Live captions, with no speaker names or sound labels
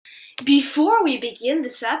Before we begin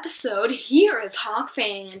this episode, here is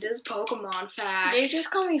Hawkfang and his Pokemon fact. They just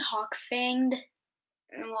call me Hawkfanged.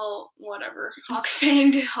 Well, whatever.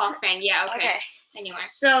 Hawkfang, yeah, okay. Anyway.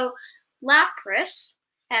 So, Lapras,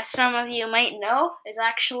 as some of you might know, is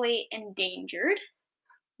actually endangered.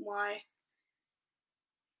 Why?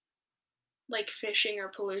 Like fishing or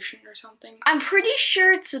pollution or something? I'm pretty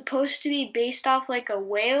sure it's supposed to be based off like a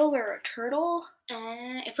whale or a turtle.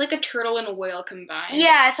 It's like a turtle and a whale combined.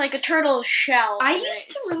 Yeah, it's like a turtle shell. I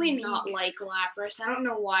used to really not like Lapras. I don't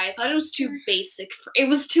know why. I thought it was too basic. It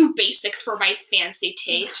was too basic for my fancy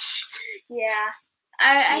tastes. Yeah.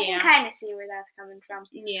 I can kind of see where that's coming from.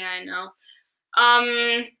 Yeah, I know.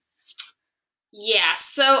 Yeah,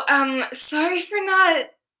 so, sorry for not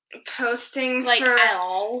posting like for at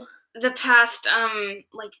all the past,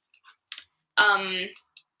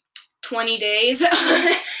 20 days.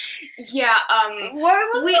 Yeah, Where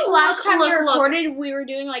was the last time we recorded? We were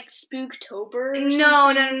doing like Spooktober.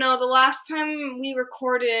 No. The last time we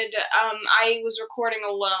recorded, I was recording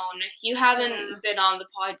alone. You haven't been on the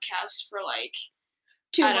podcast for like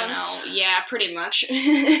 2 months. I don't know. Yeah, pretty much.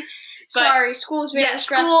 Sorry, school's very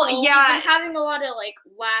stressful. We've been having a lot of like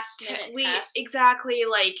last minute tests. Exactly,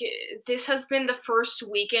 like this has been the first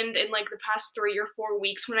weekend in like the past 3 or 4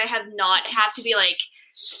 weeks when I have not had to be like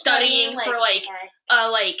studying for like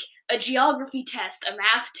a geography test, a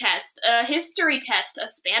math test, a history test, a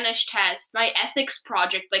Spanish test, my ethics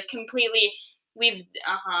project, like completely.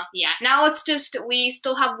 Now it's just, we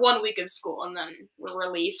still have 1 week of school and then we're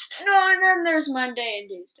released. No, and then there's Monday and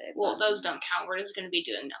Tuesday. Well, those don't count. We're just going to be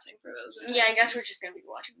doing nothing for those. Yeah, I guess we're just going to be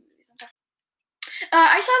watching movies and stuff.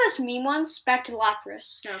 I saw this meme once, back to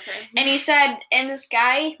Lapras. Okay. And he said, and this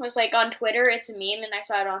guy was like on Twitter, it's a meme, and I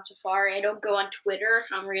saw it on Safari. I don't go on Twitter,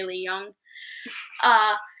 I'm really young.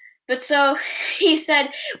 But so, he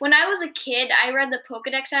said, when I was a kid, I read the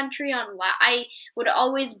Pokedex entry on I would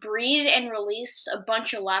always breed and release a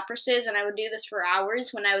bunch of Laprases, and I would do this for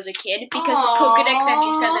hours when I was a kid, because the Pokedex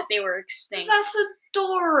entry said that they were extinct. That's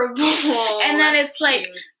adorable. And then That's it's cute.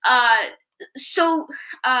 like,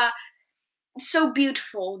 so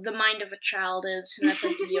beautiful the mind of a child is, and that's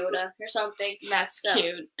like Yoda or something. That's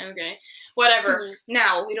cute. Okay. Whatever. Mm-hmm.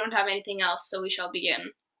 Now, we don't have anything else, so we shall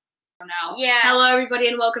begin. Now. Yeah. Hello, everybody,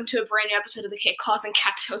 and welcome to a brand new episode of the Claus and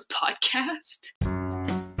Cattails podcast.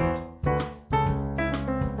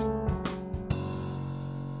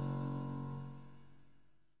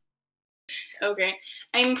 Okay.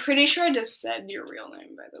 I'm pretty sure I just said your real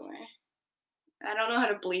name, by the way. I don't know how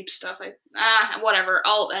to bleep stuff. Whatever.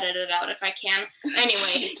 I'll edit it out if I can.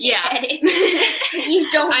 Anyway, yeah. You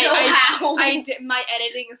don't know how. My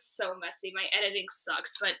editing is so messy. My editing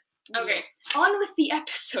sucks, but okay. On with the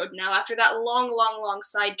episode now after that long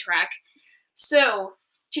sidetrack. So,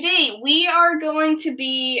 today we are going to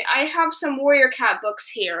be, I have some Warrior Cat books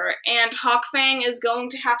here, and Hawkfang is going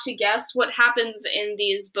to have to guess what happens in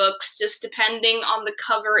these books, just depending on the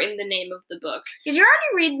cover and the name of the book. Did you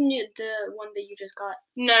already read the one that you just got?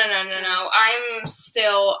 No. I'm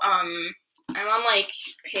still, I'm on, like,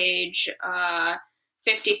 page,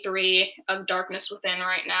 53 of Darkness Within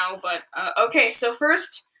right now, but, okay, so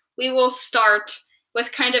first, we will start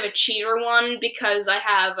with kind of a cheater one, because I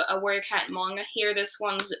have a Warrior Cat manga here. This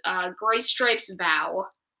one's Gray Stripes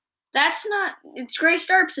Vow. That's not... It's Gray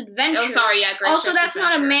Stripes Adventure. Oh, sorry, yeah, Gray also, Stripes that's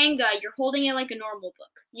Adventure. not a manga. You're holding it like a normal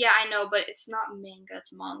book. Yeah, I know, but it's not manga,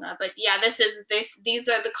 it's manga. But yeah, these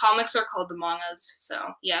are, the comics are called the mangas,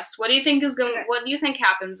 so yes. What do you think what do you think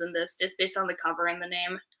happens in this, just based on the cover and the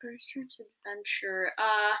name? Gray Stripes Adventure,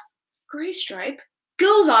 Gray Stripe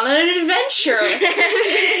goes on an adventure!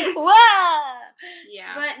 Wow!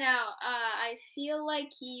 Yeah. But no, I feel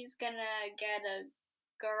like he's gonna get a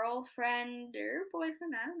girlfriend or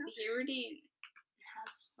boyfriend, I don't know. He already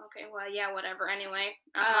has, okay, well, yeah, whatever, anyway.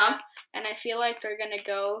 And I feel like they're gonna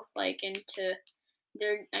go, like, I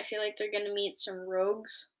feel like they're gonna meet some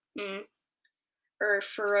rogues. Or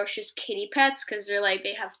ferocious kitty pets, because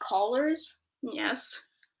they have collars. Yes.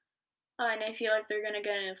 And I feel like they're gonna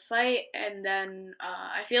get in a fight, and then,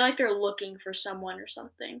 I feel like they're looking for someone or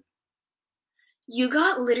something. You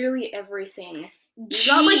got literally everything. You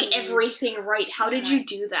got, like, everything right. How did you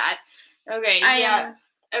do that? Okay, yeah.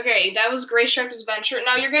 Okay, that was Gray Stripes Adventure.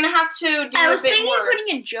 Now you're gonna have to do a bit more. I was thinking of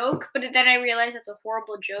putting a joke, but then I realized that's a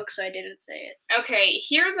horrible joke, so I didn't say it. Okay,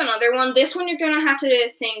 here's another one. This one you're gonna have to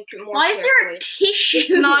think more Why carefully. Is there a tissue?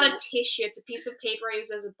 It's not a tissue. It's a piece of paper I use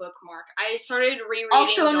as a bookmark. I started rereading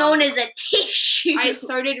also known as a tissue. I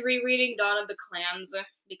started rereading Dawn of the Clans,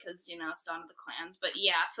 because, it's Dawn of the Clans. But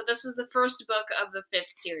yeah, so this is the first book of the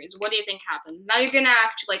 5th series. What do you think happened? Now you're gonna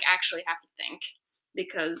actually have to think,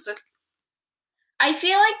 because I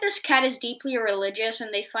feel like this cat is deeply religious,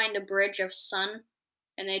 and they find a bridge of sun,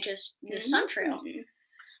 and they just the sun trail.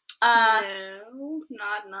 No,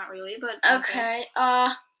 not really, but okay.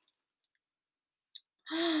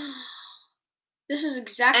 This is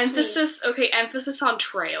exactly emphasis. Okay, emphasis on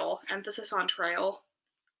trail. Emphasis on trail.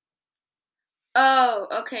 Oh,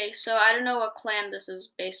 okay. So I don't know what clan this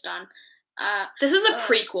is based on. This is a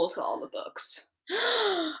prequel to all the books.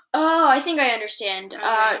 Oh, I think I understand.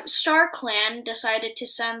 Okay. Star Clan decided to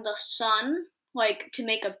send the sun, like, to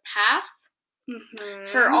make a path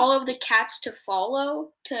for all of the cats to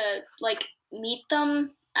follow, to, like, meet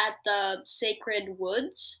them at the sacred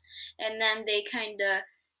woods, and then they kind of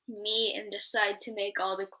meet and decide to make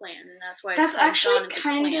all the clan, and that's why that's actually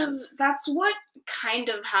kind of that's what kind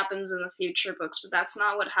of happens in the future books, but that's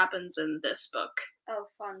not what happens in this book. Oh,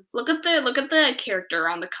 fun! Look at the character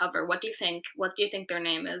on the cover. What do you think? What do you think their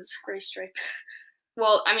name is? Graystripe.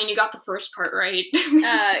 Well, I mean, you got the first part right.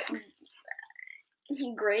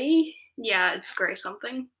 Gray. Yeah, it's Gray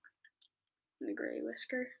something. The Gray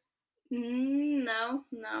Whisker. No.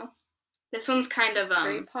 This one's kind of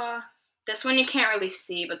Gray Paw. This one you can't really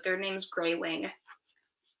see, but their name's Gray Wing.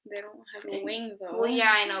 They don't have a wing though. Well,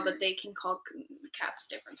 yeah, I know, but they can call cats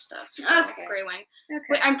different stuff. So okay. Gray Wing. Okay.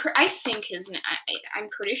 Wait, I think his name. I'm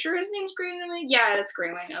pretty sure his name's Gray Wing. Yeah, it's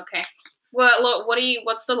Gray Wing. Okay. Well, look,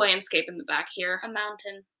 what's the landscape in the back here? A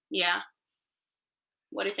mountain. Yeah.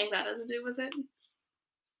 What do you think that has to do with it?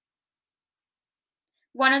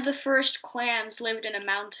 One of the first clans lived in a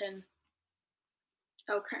mountain.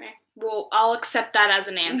 Okay. Well, I'll accept that as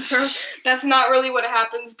an answer. That's not really what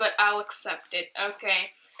happens, but I'll accept it.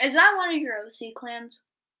 Okay. Is that one of your OC clans?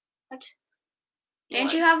 What?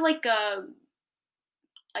 Didn't you have, like, a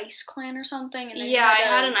ice clan or something? And yeah, I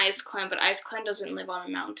had an ice clan, but ice clan doesn't live on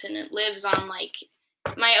a mountain. It lives on, like...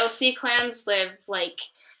 My OC clans live, like,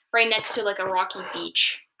 right next to, like, a rocky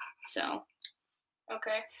beach. So...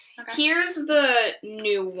 Okay. Here's the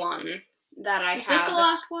new one that I have. Is this the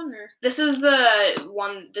last one, or? This is the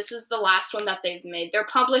one. This is the last one that they've made. They're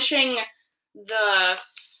publishing the.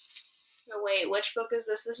 Wait, which book is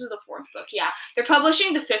this? This is the 4th book. Yeah, they're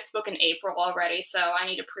publishing the 5th book in April already, so I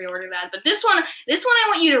need to pre-order that. But this one I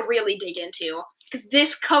want you to really dig into, because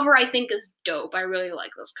this cover I think is dope. I really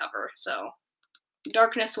like this cover. So,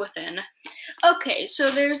 Darkness Within. Okay,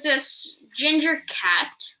 so there's this ginger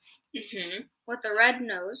cat. With a red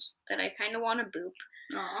nose that I kind of want to boop.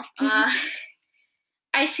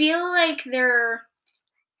 I feel like they're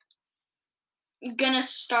gonna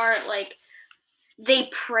start, like, they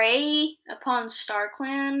prey upon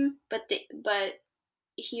StarClan, but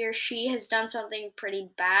he or she has done something pretty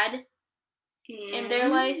bad in their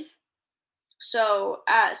life. So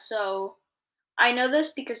I know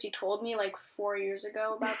this because you told me, like, 4 years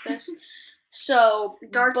ago about this. So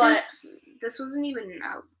this wasn't even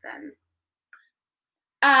out then.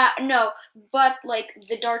 No, but, like,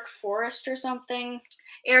 the Dark Forest or something.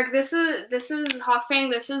 Eric, this is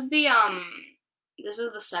Hawkfang. This is the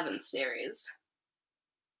 7th series.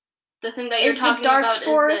 The thing that you're talking about is the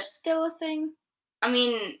Dark Forest still a thing? I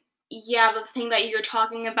mean, yeah, but the thing that you're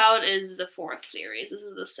talking about is the 4th series. This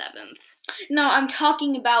is the 7th. No, I'm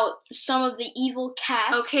talking about some of the evil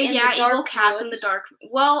cats. Okay, yeah, evil cats in the dark.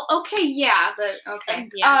 Well, okay, yeah,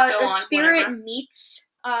 yeah. A spirit meets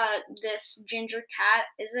this ginger cat.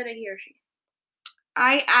 Is it a he or she?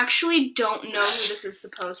 I actually don't know who this is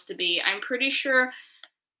supposed to be. I'm pretty sure.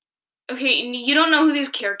 Okay, you don't know who these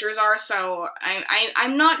characters are, so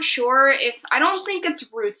I'm not sure if I don't think it's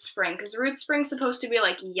Rootspring, because Rootspring's supposed to be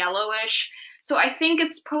like yellowish. So I think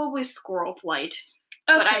it's probably Squirrelflight.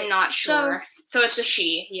 Okay, but I'm not sure. So it's a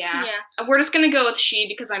she, yeah. We're just gonna go with she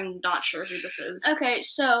because I'm not sure who this is. Okay,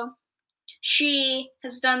 so she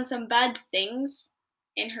has done some bad things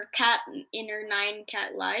in her 9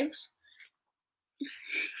 cat lives.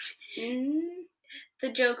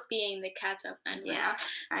 The joke being the cats have 9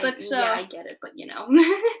 lives. I get it, but you know.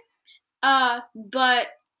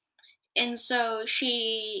 And so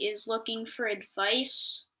she is looking for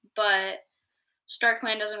advice, but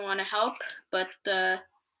StarClan doesn't want to help, but the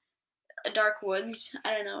Dark Woods,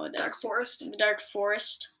 I don't know what that is. The Dark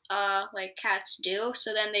Forest, like cats do.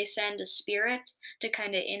 So then they send a spirit to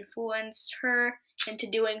kind of influence her into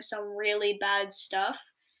doing some really bad stuff.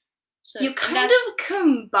 So you kind of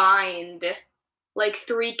combined like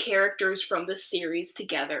 3 characters from the series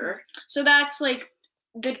together. So that's like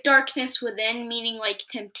the Darkness Within, meaning like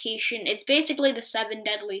temptation. It's basically the 7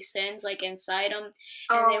 deadly sins, like inside them,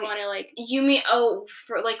 and they want to like. You mean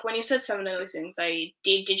for like when you said 7 deadly sins?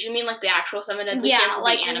 Did you mean like the actual 7 deadly sins of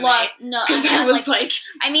like the anime? No, because I was like,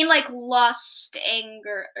 I mean like lust,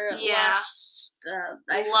 anger, or lust,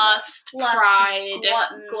 lust, pride,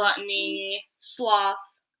 gluttony, sloth.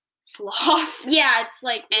 Yeah, it's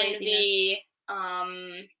like envy,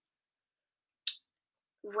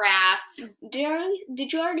 wrath.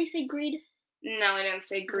 Did you already say greed? No, I didn't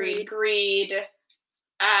say greed.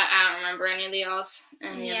 I don't remember any of the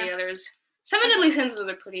others. Seven Deadly Sins was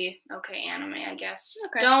a pretty okay anime, I guess.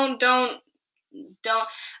 Okay. Don't.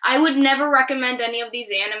 I would never recommend any of these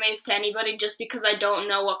animes to anybody just because I don't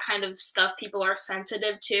know what kind of stuff people are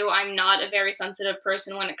sensitive to. I'm not a very sensitive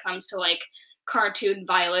person when it comes to like cartoon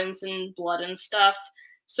violence and blood and stuff.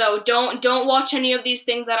 So don't watch any of these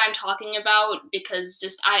things that I'm talking about because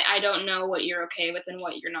just I don't know what you're okay with and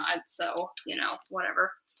what you're not. So,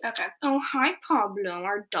 whatever. Okay. Oh, hi, Pablo.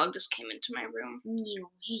 Our dog just came into my room. No,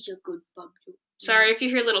 he's a good Pablo. Sorry if you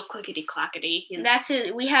hear little clickety-clackety. That's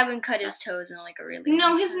it. We haven't cut his toes in like a really long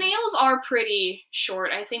No, his time. nails are pretty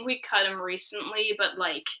short. I think we cut him recently, but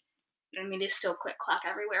they still click-clack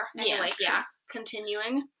everywhere. Anyway, yeah,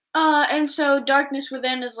 continuing. And so Darkness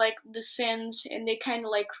Within is like the sins, and they kind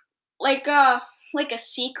of like a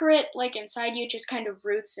secret like inside you just kind of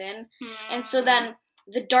roots in. And so then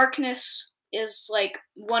the darkness is like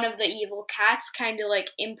one of the evil cats kind of like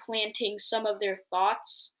implanting some of their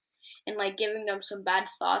thoughts and like giving them some bad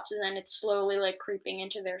thoughts, and then it's slowly like creeping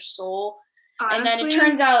into their soul. Honestly, and then it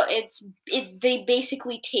turns out they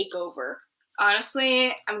basically take over.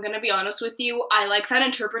 Honestly, I'm gonna be honest with you. I like that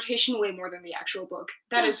interpretation way more than the actual book.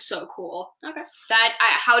 That is so cool. Okay.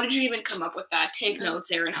 How did you even come up with that? Take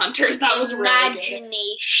notes, Aaron Hunters. That was really good.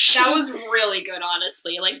 That was really good,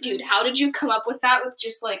 honestly. Like, dude, how did you come up with that with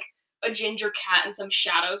just like a ginger cat and some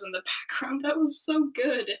shadows in the background? That was so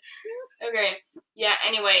good. Okay. Yeah,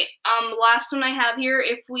 anyway, last one I have here.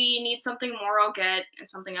 If we need something more, I'll get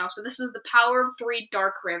something else. But this is The Power of Three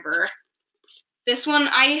Dark River. This one,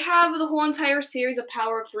 I have the whole entire series of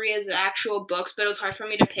Power of Three as actual books, but it was hard for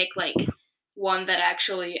me to pick, like, one that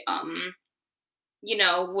actually,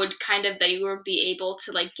 would kind of, that you would be able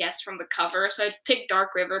to, like, guess from the cover. So I picked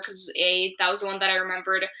Dark River because, A, that was the one that I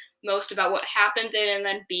remembered most about what happened in, and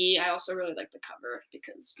then B, I also really like the cover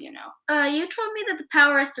because, you told me that the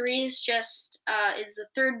Power of Three is just, is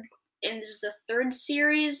the third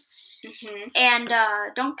series, and,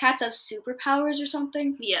 don't cats have superpowers or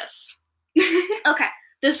something? Yes. Okay.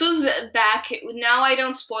 This was back, now I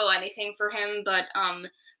don't spoil anything for him, but,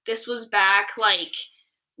 this was back, like,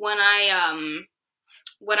 when I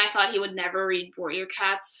thought he would never read Warrior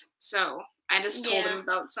Cats, so I just told him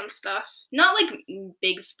about some stuff. Not, like,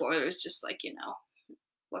 big spoilers, just, like,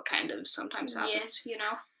 what kind of sometimes happens,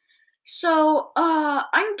 So,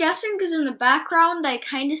 I'm guessing because in the background I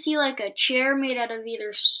kind of see, like, a chair made out of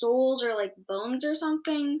either souls or, like, bones or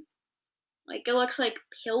something. Like, it looks like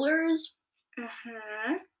pillars.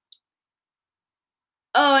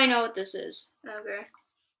 Oh, I know what this is. Okay.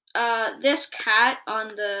 This cat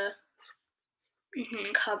on the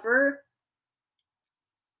cover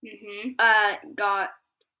got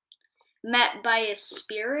met a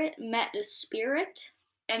spirit,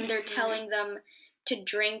 and they're telling them to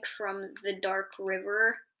drink from the dark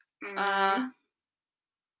river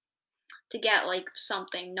to get, like,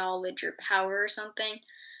 something, knowledge or power or something.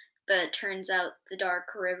 But it turns out the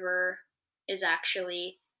dark river is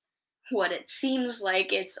actually what it seems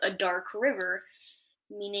like. It's a dark river,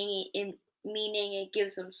 meaning it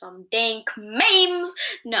gives them some dank memes.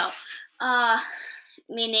 No,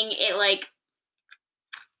 meaning it like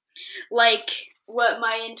what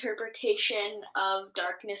my interpretation of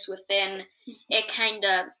Darkness Within, it kind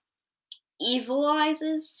of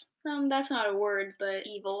evilizes them. That's not a word, but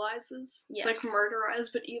evilizes. Yes. It's like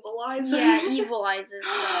murderize, but evilizes. Yeah, evilizes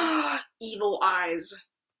them. Evil Eyes,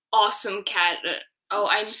 awesome cat.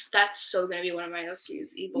 That's so gonna be one of my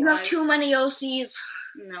OCs. Evil Eyes. You have too many OCs.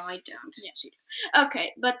 No, I don't. Yes, you do.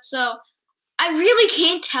 Okay, but so I really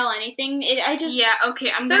can't tell anything.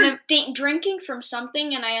 Okay. They're drinking from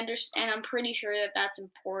something, and I understand. And I'm pretty sure that that's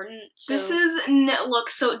important. So.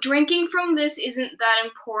 So drinking from this isn't that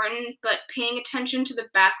important, but paying attention to the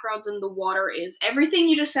backgrounds in the water is. Everything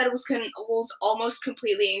you just said was almost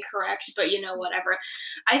completely incorrect, but whatever.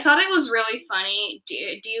 I thought it was really funny.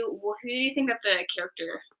 Who do you think that the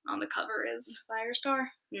character on the cover is?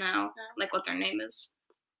 Firestar? No, like what their name is.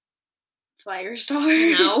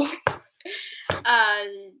 Firestar? No.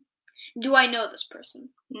 Do I know this person?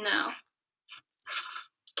 No.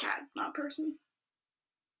 Cat, not person.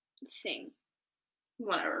 Thing.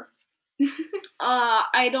 Whatever.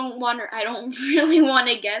 I don't really want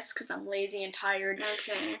to guess because I'm lazy and tired.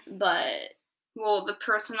 Okay. But. Well, the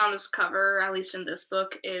person on this cover, at least in this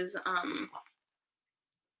book, is,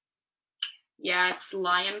 it's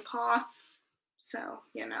Lion Paw. So,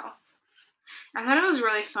 I thought it was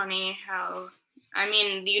really funny how, I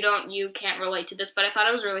mean, you can't relate to this, but I thought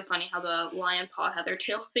it was really funny how the lion paw heather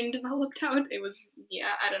tail thing developed out. It was,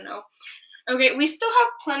 yeah, I don't know. Okay, we still have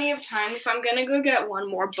plenty of time, so I'm gonna go get one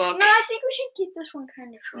more book. No, I think we should keep this one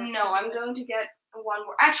kind of short. No, I'm going to get one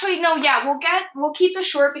more. Actually, no, yeah, we'll keep this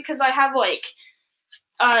short because I have, like,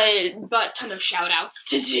 a butt ton of shout-outs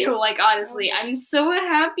to do. Like, honestly, I'm so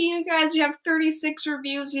happy, you guys. We have 36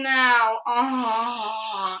 reviews now.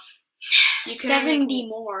 Aww. 70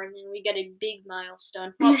 more, and then we get a big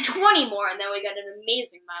milestone. Well, 20 more, and then we get an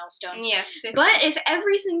amazing milestone. Yes. 50. But if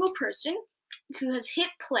every single person who has hit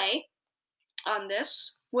play on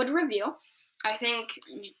this would review, I think,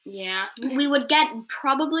 yeah, we would get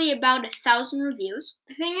probably about 1,000 reviews.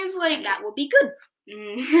 The thing is, like, and that would be good.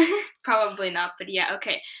 Probably not, but yeah,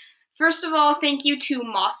 okay. First of all, thank you to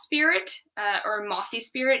Moss Spirit, or Mossy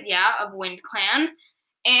Spirit, yeah, of Wind Clan.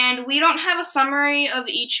 And we don't have a summary of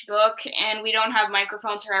each book, and we don't have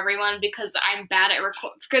microphones for everyone because I'm bad at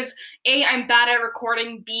A, I'm bad at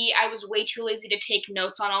recording, B, I was way too lazy to take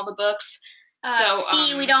notes on all the books.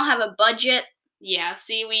 C, we don't have a budget. Yeah,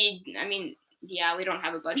 C, we don't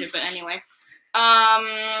have a budget, but anyway.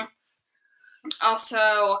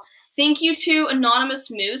 Also, thank you to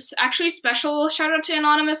Anonymous Moose. Actually, special shout out to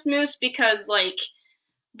Anonymous Moose because, like,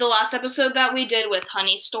 the last episode that we did with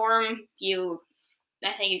Honeystorm,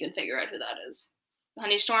 I think you can figure out who that is.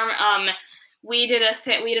 Honeystorm. We did an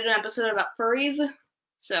episode about furries.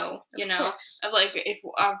 So, you know,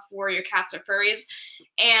 of warrior cats are furries.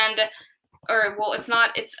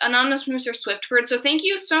 It's Anonymous Moose or Swiftbird. So thank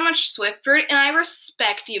you so much, Swiftbird, and I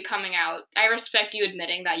respect you coming out. I respect you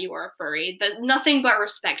admitting that you are a furry. Nothing but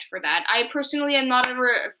respect for that. I personally am not a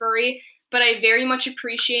furry, but I very much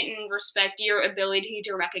appreciate and respect your ability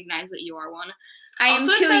to recognize that you are one. I am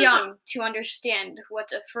too young to understand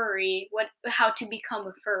what a furry, how to become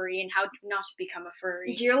a furry, and how not to become a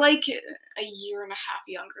furry. You're like a year and a half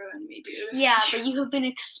younger than me, dude. Yeah, but you have been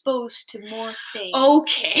exposed to more things.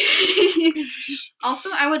 Okay.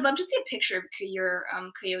 Also, I would love to see a picture of your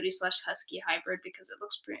coyote/husky hybrid because it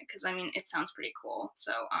looks pretty. Because I mean, it sounds pretty cool.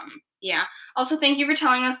 So yeah. Also, thank you for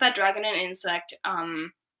telling us that dragon and insect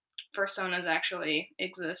personas actually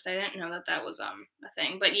exist. I didn't know that was a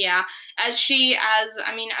thing. But yeah, I'm assuming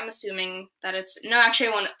that it's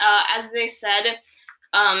as they said,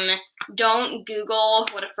 don't Google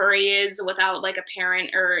what a furry is without like a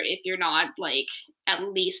parent, or if you're not like at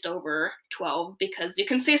least over 12, because you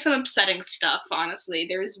can say some upsetting stuff. Honestly,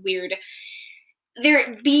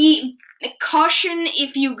 be caution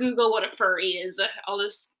if you Google what a furry is. I'll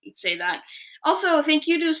just say that. Also, thank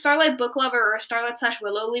you to Starlight Book Lover or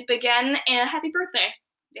Starlight/Willow Leap again, and happy birthday.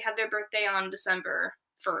 They had their birthday on December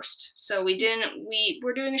 1st, so we're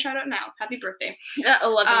doing a shout out now. Happy birthday.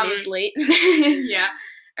 11 days late. Yeah.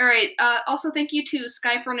 All right. Also, thank you to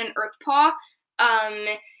Skyfern and Earthpaw.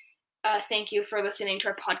 Thank you for listening to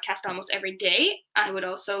our podcast almost every day. I would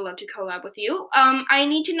also love to collab with you. I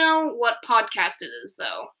need to know what podcast it is,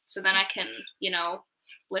 though, so then I can,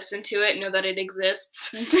 listen to it, know that it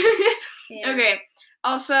exists. Yeah. Okay.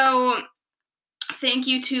 Also, thank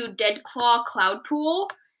you to Deadclaw Cloudpool,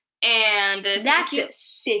 and that's a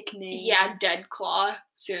sick name. Yeah, Deadclaw.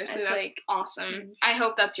 Seriously, that's awesome. I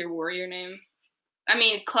hope that's your warrior name. I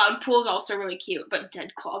mean, Cloudpool is also really cute, but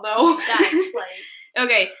Deadclaw though. That's like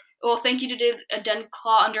okay. Well, thank you to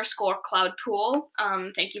Deadclaw_Cloudpool.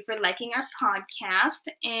 Thank you for liking our podcast,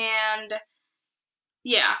 and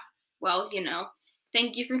yeah, well,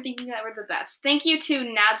 thank you for thinking that we're the best. Thank you to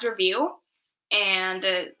Nad's Review. And,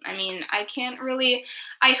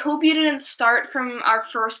 I hope you didn't start from our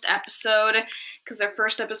first episode, because our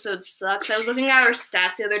first episode sucks. I was looking at our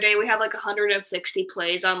stats the other day. We had, 160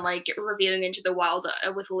 plays on, reviewing Into the Wild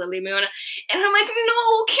with Lilymoon. And I'm like,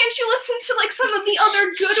 no, can't you listen to, some of the other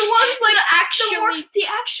good ones? The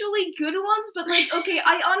actually good ones? But, okay,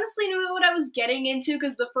 I honestly knew what I was getting into,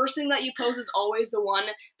 because the first thing that you post is always the one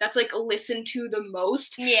that's, listened to the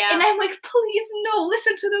most. Yeah. And I'm like, please, no,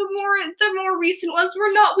 listen to the more recent ones.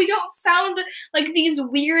 We don't sound like these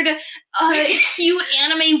weird, cute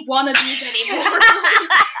anime wannabes anymore.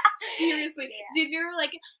 Seriously. Yeah. Dude, you're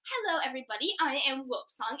like, hello everybody, I am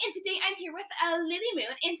Wolfsong, and today I'm here with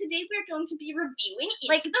Lilymoon, and today we're going to be reviewing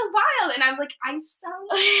Into the Wild, and I'm like, I sound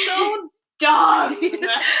so dumb. When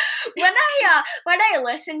I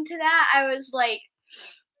listened to that, I was like,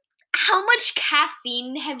 how much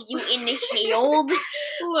caffeine have you inhaled?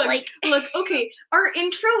 Look, okay, our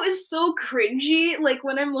intro is so cringy,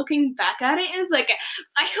 when I'm looking back at it, it's like,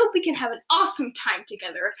 I hope we can have an awesome time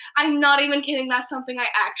together. I'm not even kidding, that's something I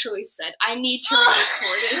actually said. I need to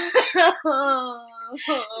record it.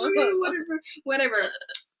 Whatever.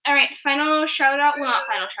 All right, final shout out. Well, not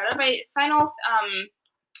final shout out, but final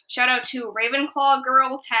shout out to Ravenclaw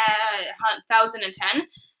Girl 1010,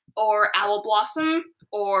 or Owl Blossom,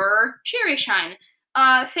 or Cherry Shine.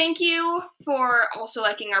 Thank you for also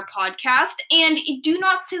liking our podcast, and do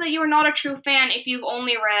not say that you are not a true fan if you've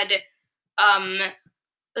only read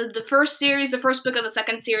the first series, the first book of the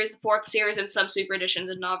second series, the fourth series, and some super editions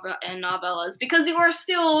and novellas, because you are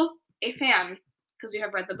still a fan, because you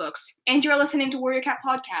have read the books, and you are listening to Warrior Cat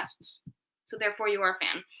podcasts, so therefore you are a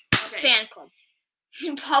fan. Okay. Fan club.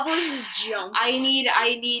 Pablo just jumped. I need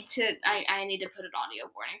to put an audio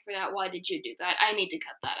warning for that. Why did you do that? I need to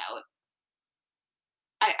cut that out.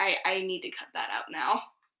 I need to cut that out now.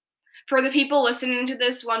 For the people listening to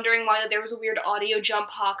this wondering why there was a weird audio jump,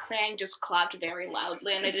 Hawk Fang just clapped very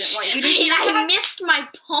loudly, and I didn't want you to hear that. I missed my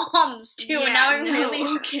palms too, and now I'm really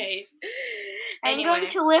okay. I'm going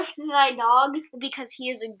to lift my dog because he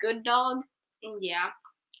is a good dog. Yeah.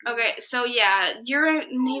 Okay, so yeah, your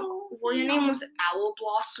name was Owl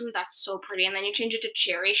Blossom. That's so pretty. And then you change it to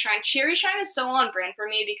Cherry Shine. Cherry Shine is so on brand for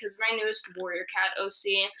me because my newest Warrior Cat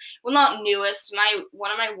OC, well, not newest, one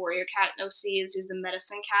of my Warrior Cat OCs, who's the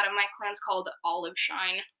medicine cat of my clan, is called Olive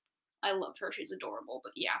Shine. I love her. She's adorable.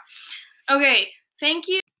 But yeah. Okay, thank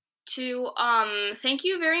you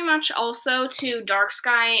very much also to Dark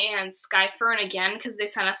Sky and Skyfern again, because they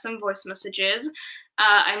sent us some voice messages.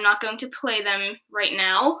 I'm not going to play them right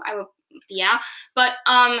now. But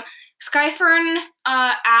Skyfern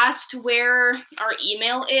asked where our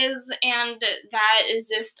email is, and that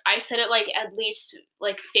is just, I said it at least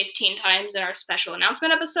 15 times in our special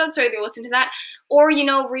announcement episode, so either listen to that or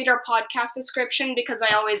read our podcast description, because I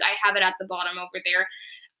have it at the bottom over there.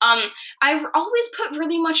 I always put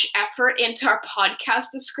really much effort into our podcast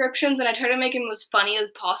descriptions, and I try to make them as funny as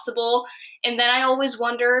possible. And then I always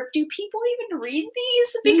wonder, do people even read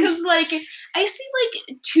these? Because I see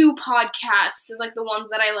 2 podcasts, the ones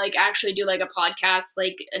that I actually do a podcast,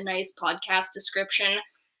 a nice podcast description.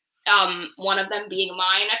 One of them being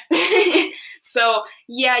mine. So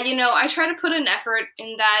yeah, I try to put an effort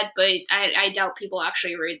in that, but I doubt people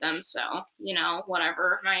actually read them. So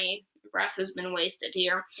whatever. My breath has been wasted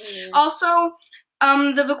here. Also,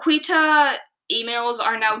 the Vaquita emails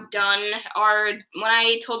are now done. I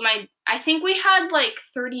think we had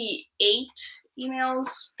 38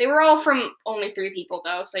 emails. They were all from only 3 people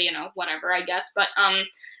though, so whatever, I guess. But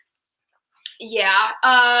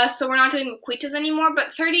yeah, so we're not doing Vaquitas anymore,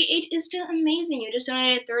 but 38 is still amazing. You just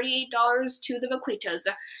donated $38 to the Vaquitas.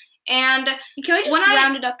 And can we just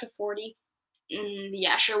round it up to 40?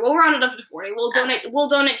 Yeah, sure. We'll round it up to 40. We'll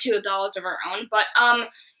donate $2 of our own. But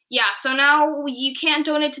yeah. So now you can't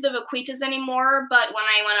donate to the Vaquitas anymore. But when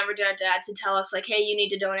I went over to our dad to tell us hey, you need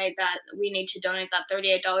to donate that. We need to donate that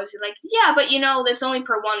 $38. He's like, yeah, but it's only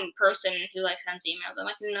per one person who sends emails. I'm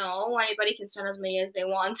like, no, anybody can send as many as they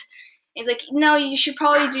want. He's like, no, you should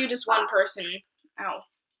probably do just one person. Ow,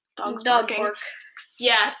 dog's barking.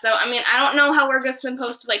 Yeah, so, I don't know how we're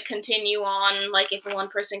supposed to, continue on, if one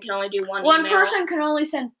person can only do one email. One person can only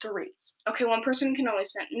send 3. Okay, one person can only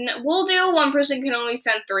send... we'll do one person can only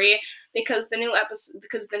send 3, because the new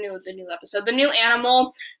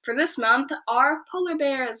animal for this month are polar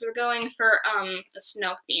bears. We're going for, the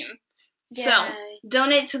snow theme. Yay. So,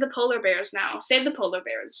 donate to the polar bears now. Save the polar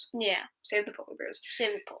bears. Yeah. Save the polar bears.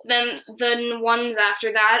 Save the polar bears. Then the ones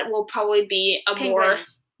after that will probably be a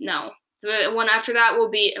Penguins. No. The one after that will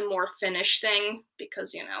be a more finished thing,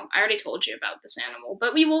 because, I already told you about this animal.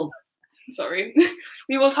 But we will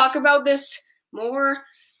talk about this more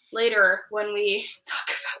later when we talk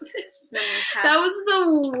about this. That was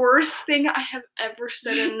the worst thing I have ever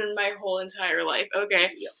said in my whole entire life.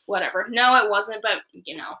 Okay, whatever. No, it wasn't, but,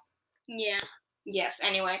 Yeah. Yes,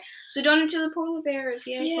 anyway. So donate to the polar bears.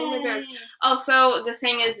 Yeah, polar bears. Also, the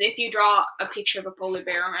thing is, if you draw a picture of a polar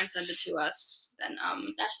bear and send it to us, then,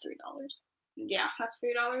 that's $3. Yeah, that's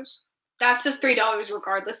 $3. That's just $3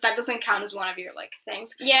 regardless. That doesn't count as one of your,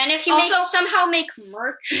 things. Yeah, and if you somehow make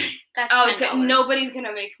merch, that's $10. Nobody's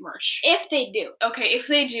gonna make merch. If they do. Okay, if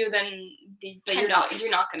they do, then you're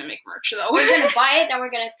not gonna make merch, though. We're gonna buy it, and we're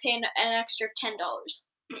gonna pay an extra $10.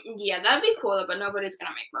 Yeah, that'd be cool, but nobody's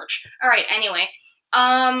gonna make merch. Alright, anyway.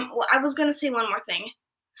 Well, I was gonna say one more thing.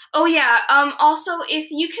 Oh, yeah, also,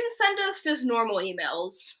 if you can send us just normal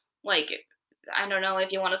emails, I don't know,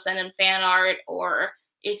 if you want to send in fan art, or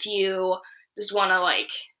if you just want to,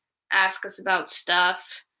 ask us about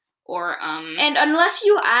stuff, or, And unless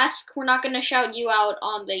you ask, we're not gonna shout you out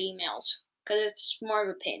on the emails, because it's more of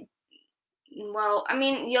a pain. Well,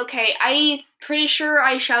 okay, I'm pretty sure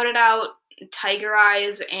I shouted out Tiger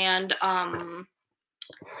Eyes and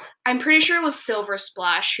I'm pretty sure it was Silver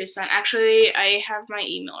Splash who sent. Actually, I have my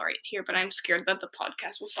email right here, but I'm scared that the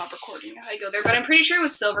podcast will stop recording if I go there. But I'm pretty sure it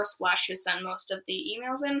was Silver Splash who sent most of the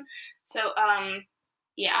emails in. So,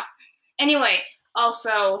 yeah. Anyway,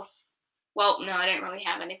 also, well, no, I didn't really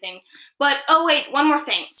have anything. But, oh wait, one more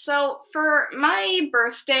thing. So, for my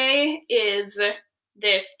birthday is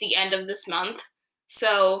the end of this month.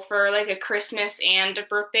 So, for like a Christmas,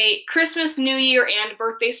 New Year, and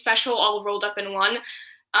birthday special all rolled up in one.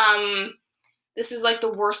 This is like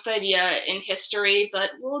the worst idea in history,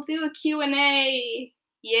 but we'll do a Q&A.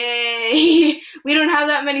 Yay! We don't have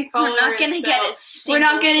that many followers. We're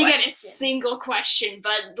not gonna get a single question,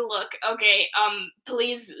 but look, okay,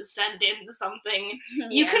 please send in something. Yeah.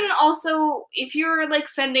 You can also, if you're like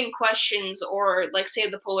sending questions or like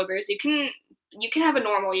Save the Polar Bears, you can have a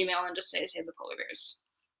normal email and just say Save the Polar Bears.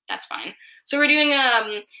 That's fine. So we're doing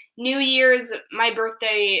New Year's, my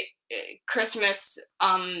birthday, Christmas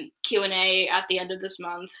Q&A at the end of this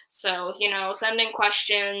month. So, send in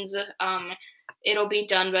questions. It'll be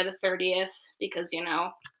done by the 30th because,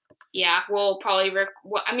 we'll probably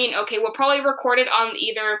we'll probably record it on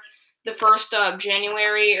either the 1st of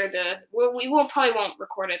January or we probably won't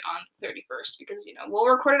record it on the 31st because, we'll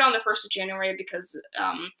record it on the 1st of January because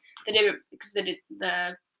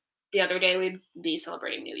the other day we'd be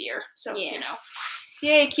celebrating New Year. So,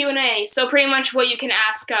 yay, Q&A. So pretty much what you can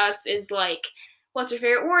ask us is like, what's your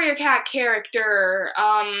favorite Warrior Cat character?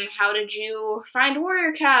 How did you find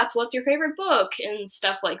Warrior Cats? What's your favorite book? And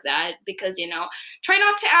stuff like that. Because, try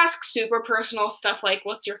not to ask super personal stuff like,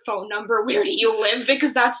 what's your phone number? Where do you live?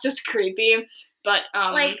 Because that's just creepy. But,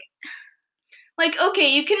 okay,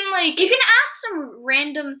 you can ask some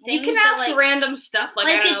random things. You can ask random stuff, like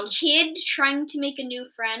I don't know, a kid trying to make a new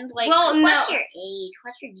friend. Like, well, what's your age?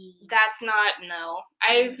 What's your name? That's not, no.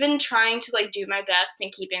 I've been trying to, do my best in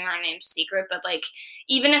keeping our names secret, but,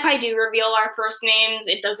 even if I do reveal our first names,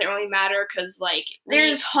 it doesn't really matter, because,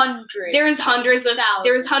 there's hundreds. There's hundreds of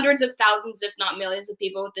thousands, if not millions of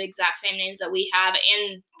people with the exact same names that we have,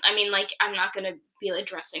 and, I'm not gonna be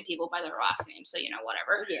addressing people by their last name, so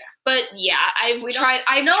whatever. Yeah. But yeah, I've tried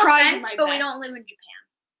my best. But we don't live in Japan.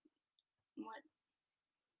 What?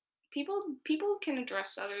 People can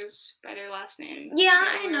address others by their last name. Yeah,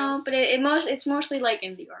 I know, but it's mostly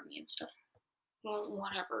in the army and stuff. Well,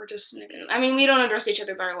 whatever. Just we don't address each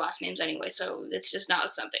other by our last names anyway, so it's just not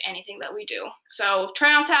anything that we do. So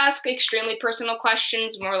try not to ask extremely personal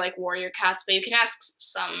questions, more like Warrior Cats, but you can ask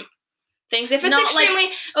some things. If it's not extremely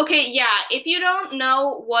if you don't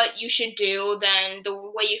know what you should do, then the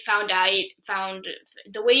way you find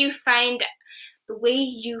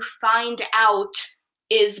out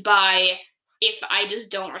is by if I just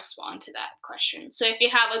don't respond to that question. So if you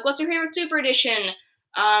have what's your favorite Super Edition?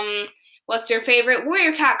 What's your favorite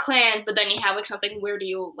Warrior Cat clan? But then you have something, where do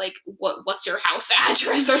you what's your house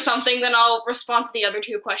address or something, then I'll respond to the other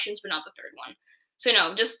two questions but not the third one. So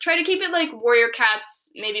no, just try to keep it Warrior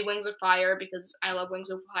Cats, maybe Wings of Fire, because I love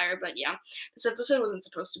Wings of Fire, but yeah. This episode wasn't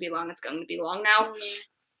supposed to be long, it's going to be long now.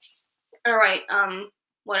 Alright,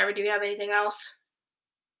 whatever, do you have anything else?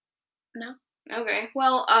 No. Okay,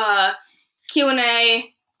 well,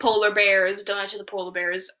 Q&A, Polar Bears, donate to the Polar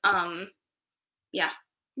Bears, yeah.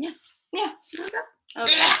 Yeah.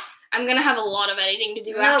 Okay. I'm gonna have a lot of editing to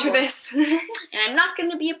do after this. And I'm not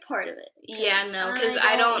gonna be a part of it. Yeah, no, because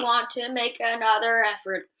I don't want to make another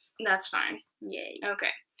effort. That's fine. Yay.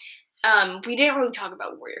 Okay. We didn't really talk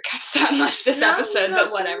about Warrior Cats that much this episode,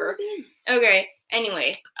 but whatever. Okay,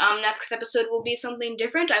 anyway, next episode will be something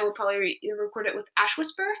different. I will probably record it with Ash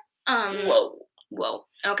Whisper. Whoa.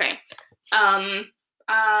 Okay.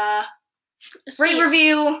 Rate,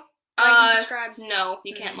 review. And subscribe. No,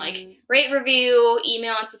 you can't Rate, review,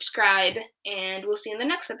 email, and subscribe, and we'll see you in the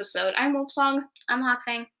next episode. I'm Wolfsong. I'm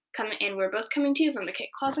Hawkfang. And we're both coming to you from the Kit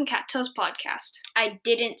Claws and Cat Toes podcast. I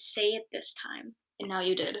didn't say it this time. And now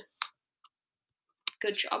you did.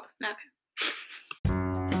 Good job. Okay.